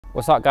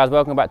What's up guys,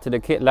 welcome back to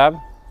the Kit Lab.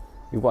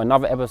 We've got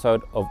another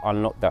episode of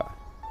Unlock That.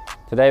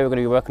 Today we're going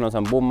to be working on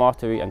some ball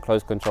mastery and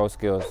close control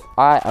skills.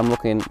 I am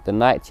rocking the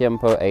Nike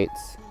Tempo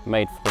 8s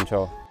made for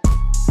control.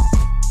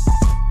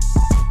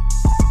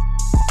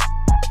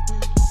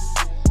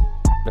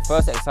 The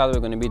first exercise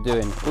we're going to be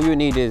doing, all you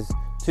need is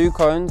 2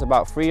 cones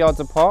about 3 yards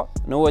apart,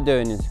 and all we're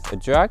doing is a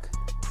drag,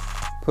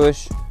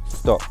 push,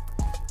 stop.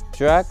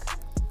 Drag,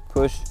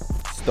 push,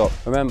 stop.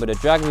 Remember, the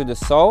drag with the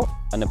sole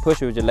and the push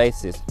with the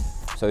laces.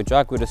 So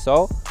drag with the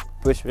sole,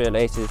 push with the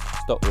laces,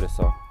 stop with the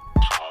sole.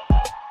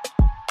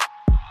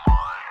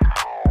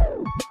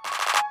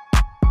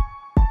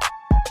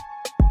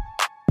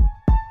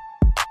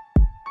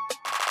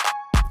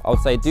 I would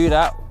say do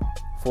that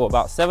for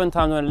about 7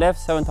 times on the left,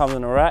 7 times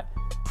on the right,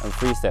 and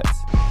 3 sets.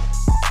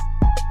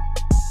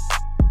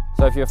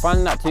 So if you're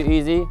finding that too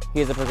easy,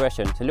 here's the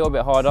progression. It's a little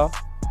bit harder,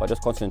 but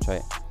just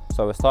concentrate.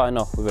 So we're starting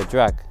off with a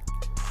drag,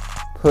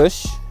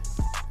 push,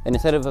 and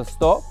instead of a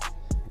stop,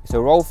 it's a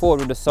roll forward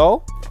with the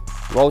sole,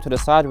 roll to the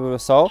side with a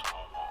sole,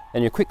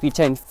 and you quickly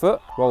change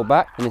foot, roll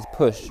back, and it's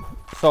push.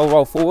 Sole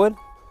roll forward,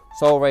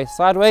 sole raise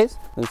sideways,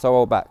 and sole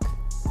roll back.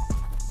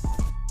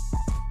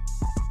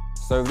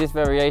 So with this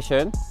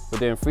variation, we're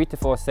doing 3 to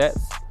 4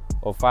 sets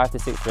of 5 to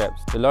 6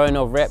 reps. The lowering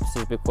of reps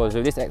is because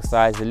with this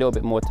exercise, it's a little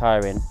bit more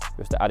tiring,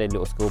 just the added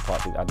little skill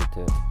parts we've added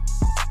to it.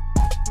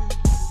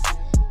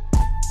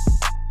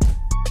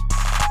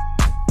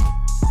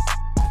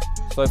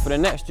 So for the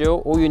next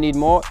drill, all you need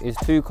more is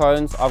 2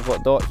 cones. I've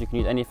got dots, you can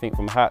use anything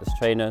from hats,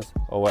 trainers,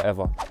 or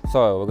whatever.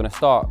 So we're gonna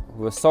start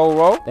with a sole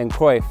roll, then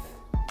croif,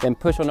 then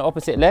push on the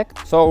opposite leg,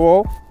 sole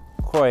roll,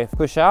 croif,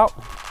 push out,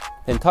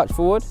 then touch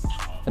forward,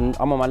 and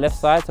I'm on my left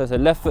side, so it's a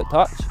left foot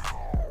touch,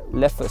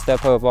 left foot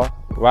step over,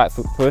 right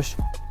foot push,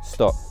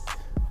 stop.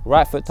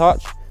 Right foot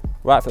touch,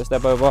 right foot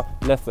step over,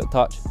 left foot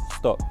touch,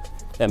 stop.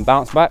 Then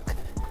bounce back,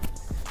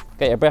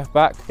 get your breath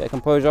back, get your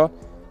composure,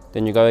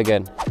 then you go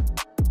again.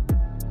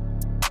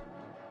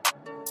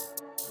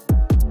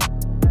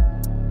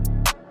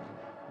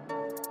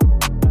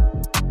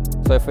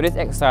 So for this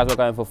exercise, we're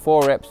going for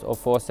 4 reps of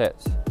 4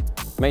 sets.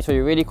 Make sure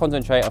you really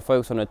concentrate and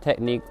focus on the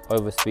technique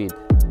over speed.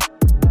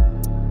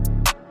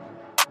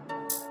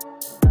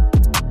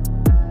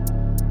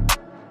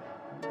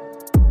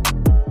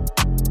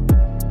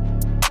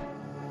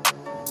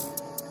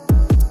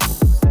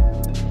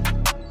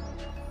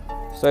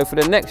 So for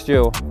the next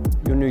drill,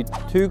 you'll need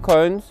 2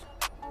 cones,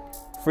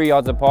 3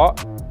 yards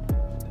apart,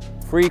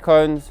 3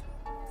 cones,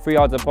 3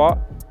 yards apart,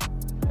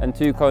 and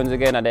 2 cones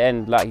again at the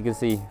end, like you can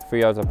see, 3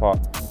 yards apart.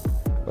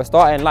 We're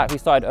starting like we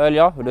started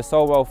earlier with the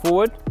sole roll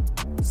forward,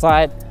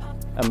 side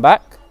and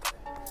back,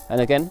 and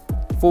again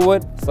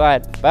forward,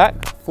 side,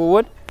 back,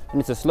 forward,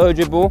 and it's a slow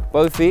dribble,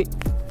 both feet,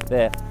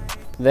 there,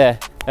 there,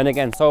 and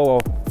again sole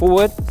roll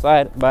forward,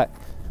 side, back,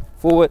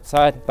 forward,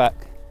 side, back,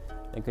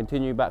 and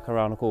continue back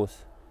around the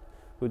course.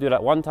 We'll do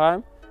that 1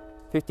 time,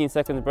 15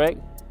 seconds break,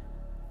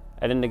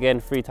 and then again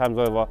 3 times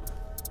over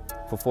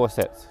for 4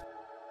 sets.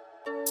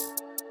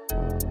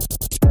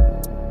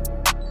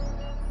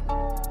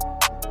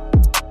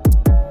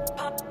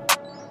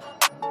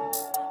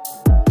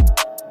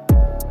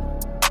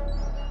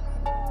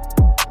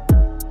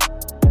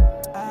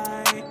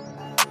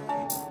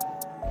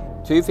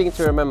 Two things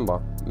to remember: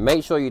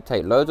 make sure you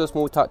take loads of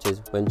small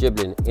touches when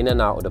dribbling in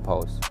and out of the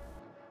poles.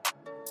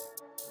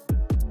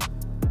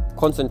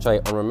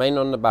 Concentrate on remaining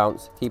on the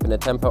bounce, keeping the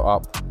tempo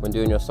up when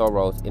doing your sole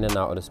rolls in and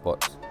out of the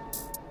spots.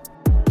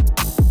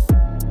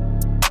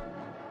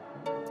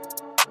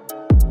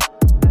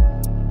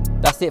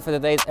 That's it for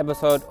today's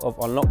episode of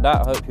Unlock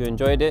That. I hope you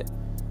enjoyed it.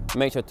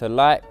 Make sure to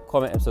like,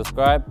 comment and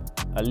subscribe,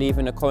 and leave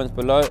in the comments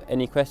below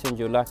any questions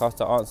you'd like us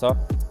to answer.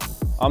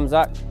 I'm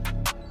Zach,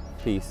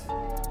 peace.